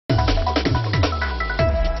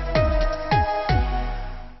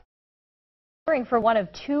Hearing for one of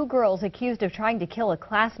two girls accused of trying to kill a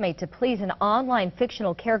classmate to please an online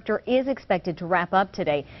fictional character is expected to wrap up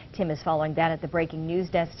today. Tim is following that at the breaking news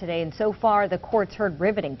desk today, and so far the court's heard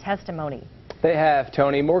riveting testimony. They have,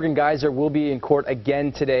 Tony. Morgan Geyser will be in court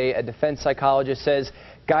again today. A defense psychologist says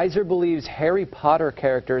Geyser believes Harry Potter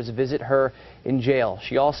characters visit her in jail.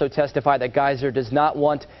 She also testified that Geyser does not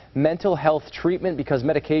want mental health treatment because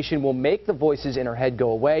medication will make the voices in her head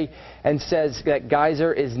go away, and says that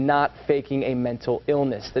Geyser is not faking a mental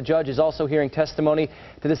illness. The judge is also hearing testimony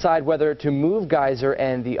to decide whether to move Geyser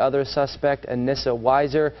and the other suspect, Anissa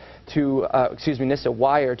Wire,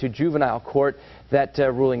 to juvenile court. That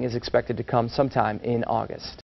ruling is expected to come sometime in August.